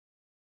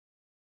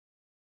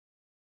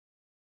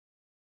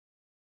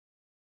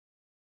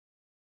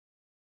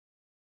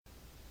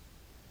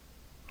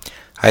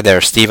Hi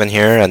there, Steven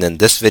here, and in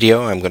this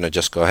video I'm going to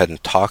just go ahead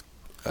and talk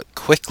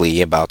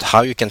quickly about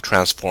how you can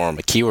transform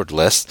a keyword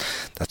list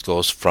that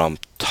goes from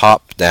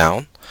top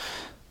down,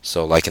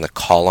 so like in a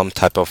column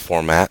type of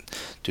format,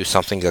 to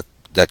something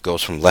that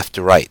goes from left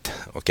to right,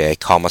 okay,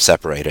 comma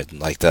separated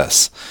like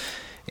this.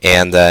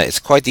 And it's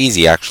quite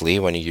easy actually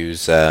when you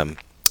use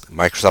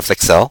Microsoft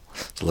Excel.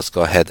 So let's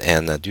go ahead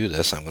and do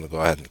this. I'm going to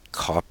go ahead and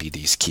copy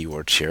these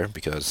keywords here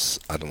because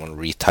I don't want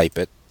to retype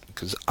it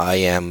because I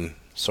am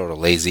sort of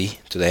lazy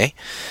today.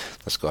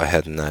 Let's go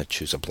ahead and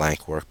choose a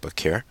blank workbook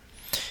here.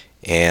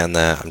 And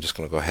I'm just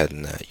going to go ahead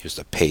and use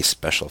the paste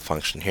special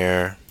function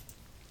here.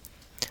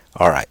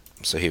 Alright,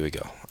 so here we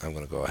go. I'm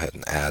going to go ahead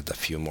and add a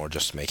few more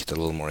just to make it a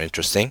little more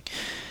interesting.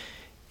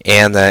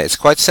 And it's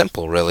quite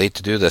simple really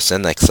to do this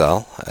in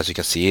Excel. As you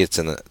can see, it's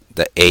in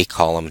the A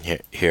column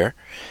here.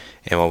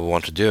 And what we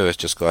want to do is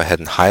just go ahead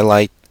and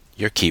highlight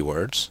your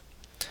keywords.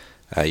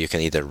 You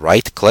can either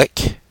right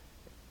click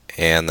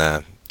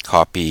and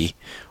copy,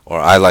 or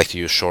I like to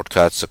use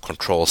shortcuts, so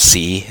Control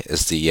C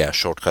is the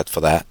shortcut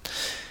for that.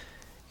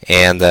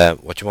 And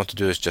what you want to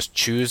do is just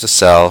choose a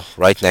cell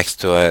right next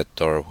to it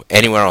or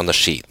anywhere on the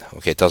sheet.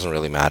 Okay, it doesn't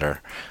really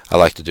matter. I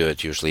like to do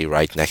it usually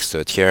right next to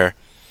it here.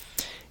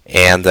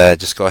 And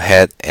just go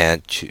ahead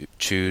and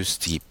choose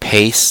the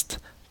paste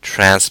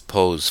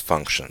transpose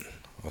function.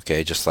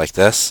 Okay, just like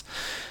this.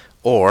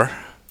 Or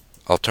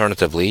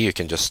alternatively, you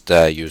can just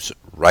use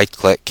right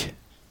click,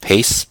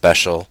 paste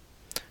special,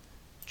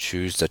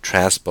 choose the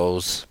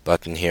transpose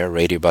button here,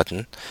 radio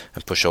button,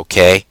 and push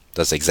OK.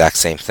 Does the exact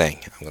same thing.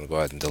 I'm going to go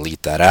ahead and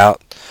delete that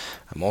out.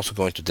 I'm also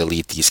going to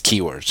delete these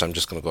keywords. I'm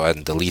just going to go ahead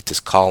and delete this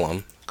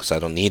column because I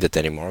don't need it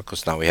anymore,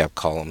 because now we have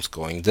columns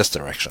going this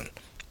direction.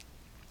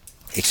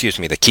 Excuse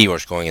me, the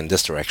keywords going in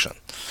this direction.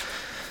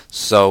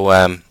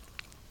 So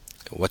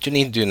what you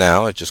need to do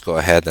now is just go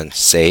ahead and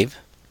save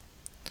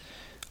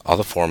all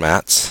the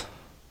formats.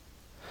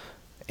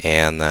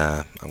 And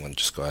I'm going to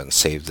just go ahead and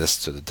save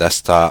this to the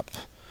desktop.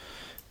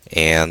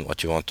 And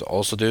what you want to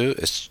also do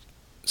is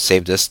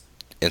save this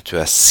into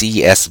a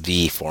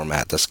CSV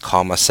format, that's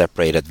comma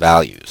separated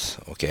values.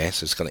 Okay,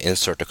 so it's going to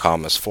insert the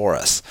commas for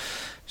us.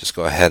 Just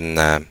go ahead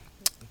and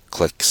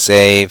click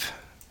save.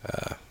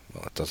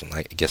 Well, it doesn't,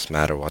 I guess,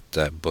 matter what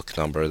book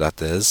number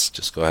that is.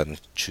 Just go ahead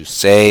and choose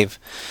save.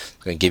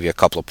 It's going to give you a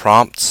couple of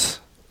prompts.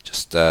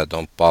 Just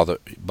don't bother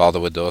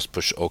with those.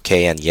 Push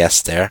OK and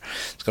yes there.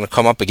 It's going to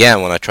come up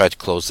again when I try to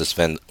close this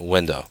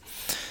window.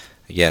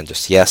 Again,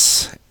 just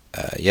yes,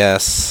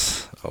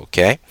 yes,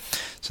 OK.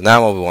 So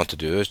now what we want to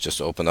do is just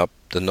open up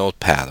the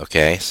notepad.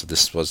 Okay, so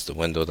this was the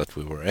window that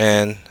we were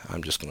in.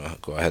 I'm just going to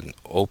go ahead and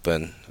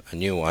open a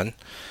new one.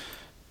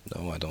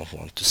 No, I don't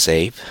want to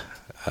save.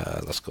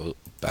 Let's go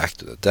back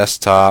to the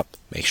desktop.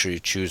 Make sure you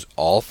choose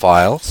all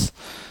files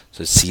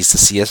so it sees the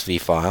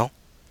CSV file.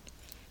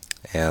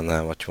 And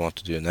what you want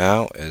to do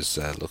now is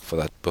look for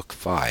that book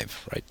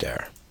 5 right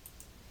there.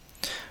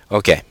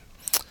 Okay,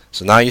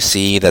 so now you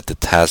see that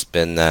it has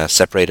been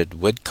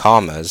separated with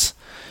commas.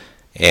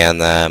 And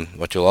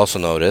what you'll also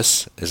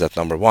notice is that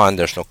number 1,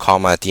 there's no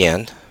comma at the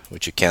end,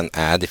 which you can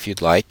add if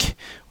you'd like,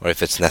 or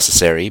if it's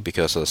necessary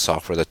because of the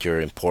software that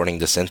you're importing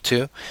this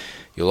into.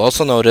 You'll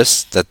also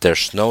notice that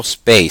there's no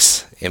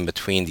space in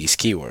between these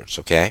keywords.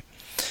 Okay,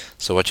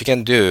 so what you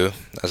can do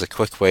as a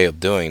quick way of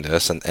doing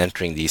this and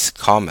entering these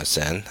commas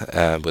in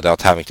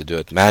without having to do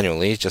it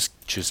manually, just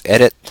choose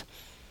edit,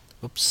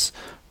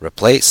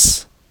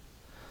 replace,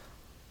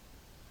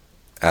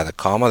 add a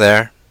comma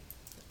there,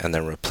 and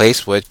then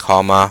replace with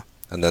comma,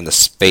 and then the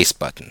space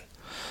button.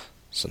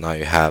 So now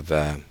you have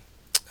a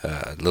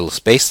little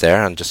space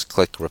there, and just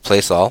click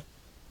replace all.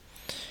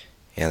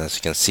 And as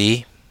you can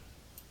see,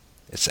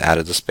 it's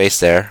added the space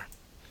there,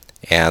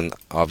 and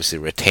obviously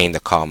retain the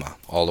comma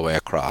all the way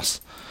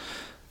across.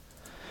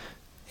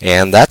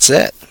 And that's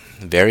it.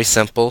 Very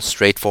simple,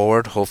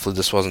 straightforward. Hopefully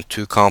this wasn't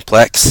too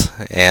complex,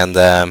 and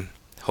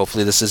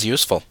hopefully this is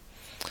useful.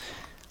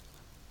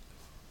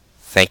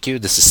 Thank you.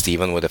 This is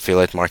Steven with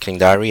Affiliate Marketing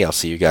Diary. I'll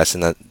see you guys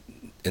in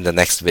the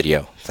next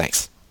video.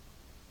 Thanks.